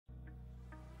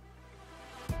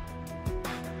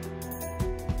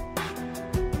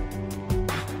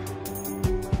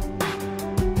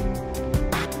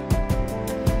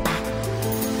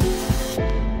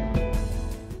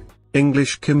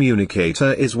English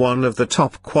Communicator is one of the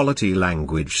top quality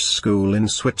language school in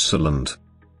Switzerland.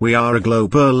 We are a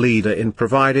global leader in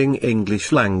providing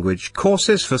English language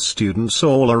courses for students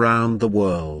all around the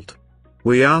world.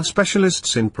 We are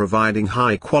specialists in providing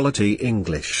high-quality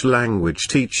English language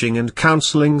teaching and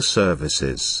counseling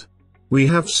services. We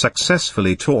have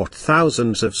successfully taught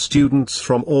thousands of students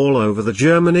from all over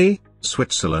Germany,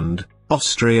 Switzerland,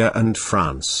 Austria and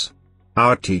France.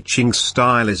 Our teaching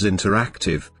style is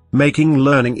interactive, making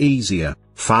learning easier,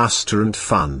 faster and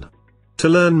fun. To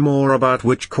learn more about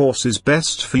which course is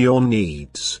best for your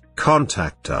needs,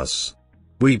 contact us.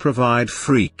 We provide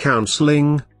free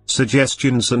counseling,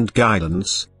 suggestions and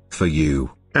guidance, for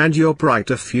you, and your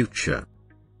brighter future.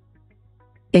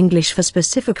 English for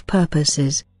specific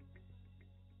purposes.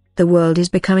 The world is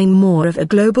becoming more of a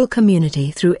global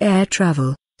community through air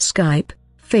travel, Skype,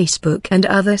 Facebook and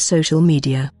other social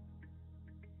media.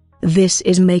 This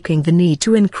is making the need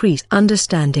to increase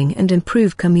understanding and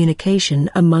improve communication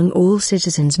among all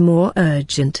citizens more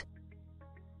urgent.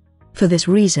 For this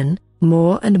reason,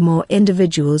 more and more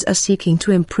individuals are seeking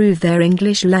to improve their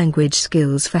English language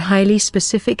skills for highly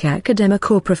specific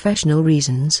academic or professional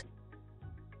reasons.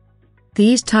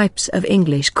 These types of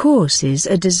English courses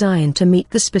are designed to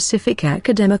meet the specific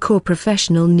academic or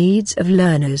professional needs of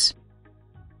learners.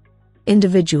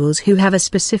 Individuals who have a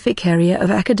specific area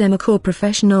of academic or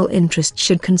professional interest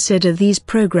should consider these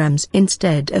programs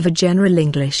instead of a general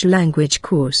English language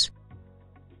course.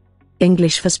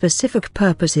 English for specific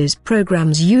purposes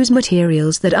programs use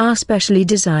materials that are specially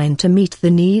designed to meet the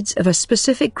needs of a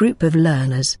specific group of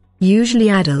learners,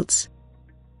 usually adults.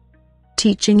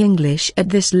 Teaching English at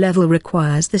this level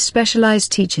requires the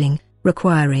specialized teaching,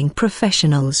 requiring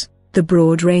professionals, the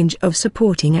broad range of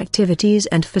supporting activities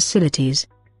and facilities.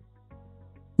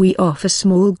 We offer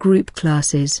small group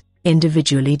classes,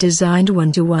 individually designed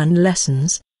one-to-one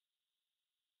lessons.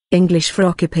 English for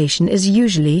occupation is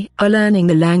usually learning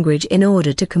the language in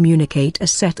order to communicate a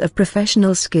set of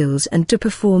professional skills and to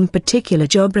perform particular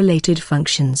job-related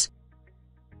functions.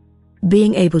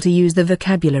 Being able to use the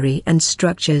vocabulary and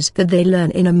structures that they learn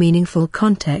in a meaningful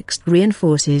context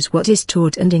reinforces what is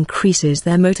taught and increases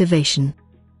their motivation.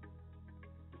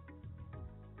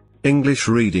 English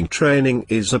reading training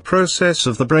is a process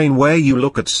of the brain where you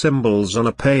look at symbols on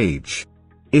a page.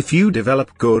 If you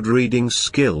develop good reading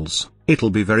skills, it'll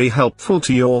be very helpful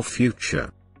to your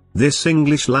future. This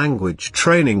English language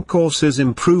training courses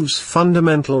improves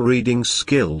fundamental reading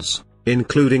skills,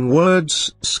 including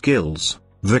words skills,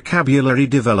 vocabulary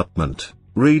development,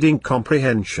 reading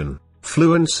comprehension,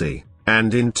 fluency,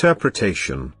 and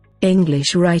interpretation.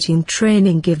 English writing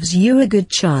training gives you a good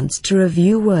chance to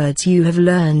review words you have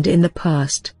learned in the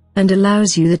past, and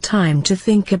allows you the time to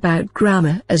think about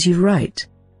grammar as you write.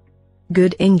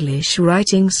 Good English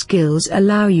writing skills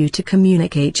allow you to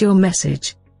communicate your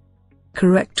message.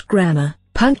 Correct grammar,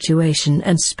 punctuation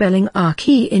and spelling are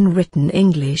key in written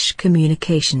English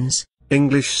communications.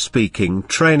 English speaking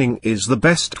training is the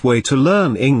best way to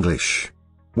learn English.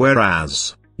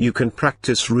 Whereas, you can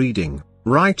practice reading,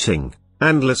 writing,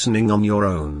 and listening on your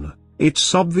own,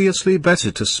 it's obviously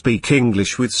better to speak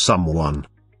English with someone.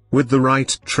 With the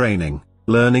right training,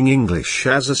 learning English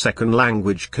as a second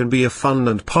language can be a fun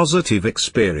and positive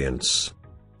experience.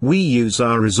 We use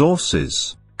our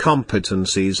resources,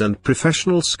 competencies and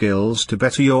professional skills to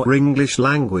better your English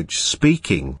language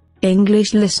speaking.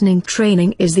 English listening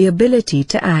training is the ability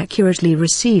to accurately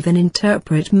receive and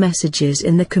interpret messages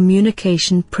in the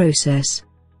communication process.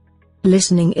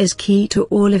 Listening is key to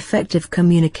all effective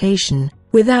communication.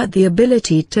 Without the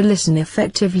ability to listen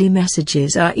effectively,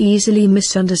 messages are easily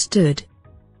misunderstood.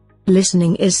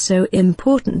 Listening is so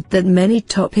important that many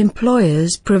top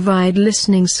employers provide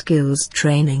listening skills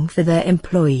training for their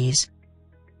employees.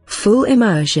 Full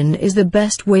immersion is the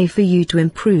best way for you to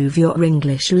improve your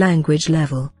English language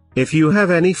level. If you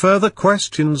have any further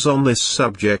questions on this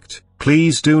subject,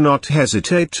 please do not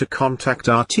hesitate to contact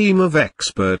our team of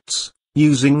experts,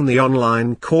 using the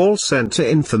online call center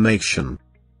information.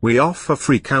 We offer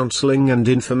free counseling and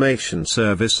information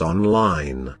service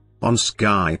online, on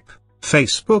Skype,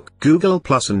 Facebook, Google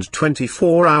Plus and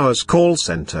 24 hours Call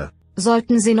Center.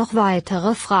 Sollten Sie noch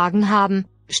weitere Fragen haben,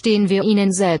 stehen wir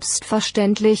Ihnen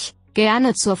selbstverständlich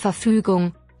gerne zur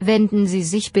Verfügung. Wenden Sie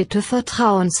sich bitte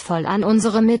vertrauensvoll an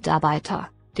unsere Mitarbeiter,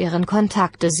 deren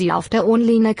Kontakte Sie auf der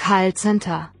Online Call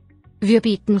Center. Wir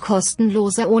bieten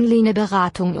kostenlose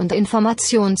Online-Beratung und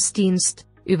Informationsdienst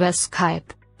über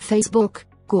Skype, Facebook,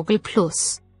 Google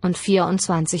Plus und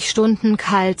 24 Stunden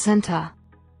Call Center.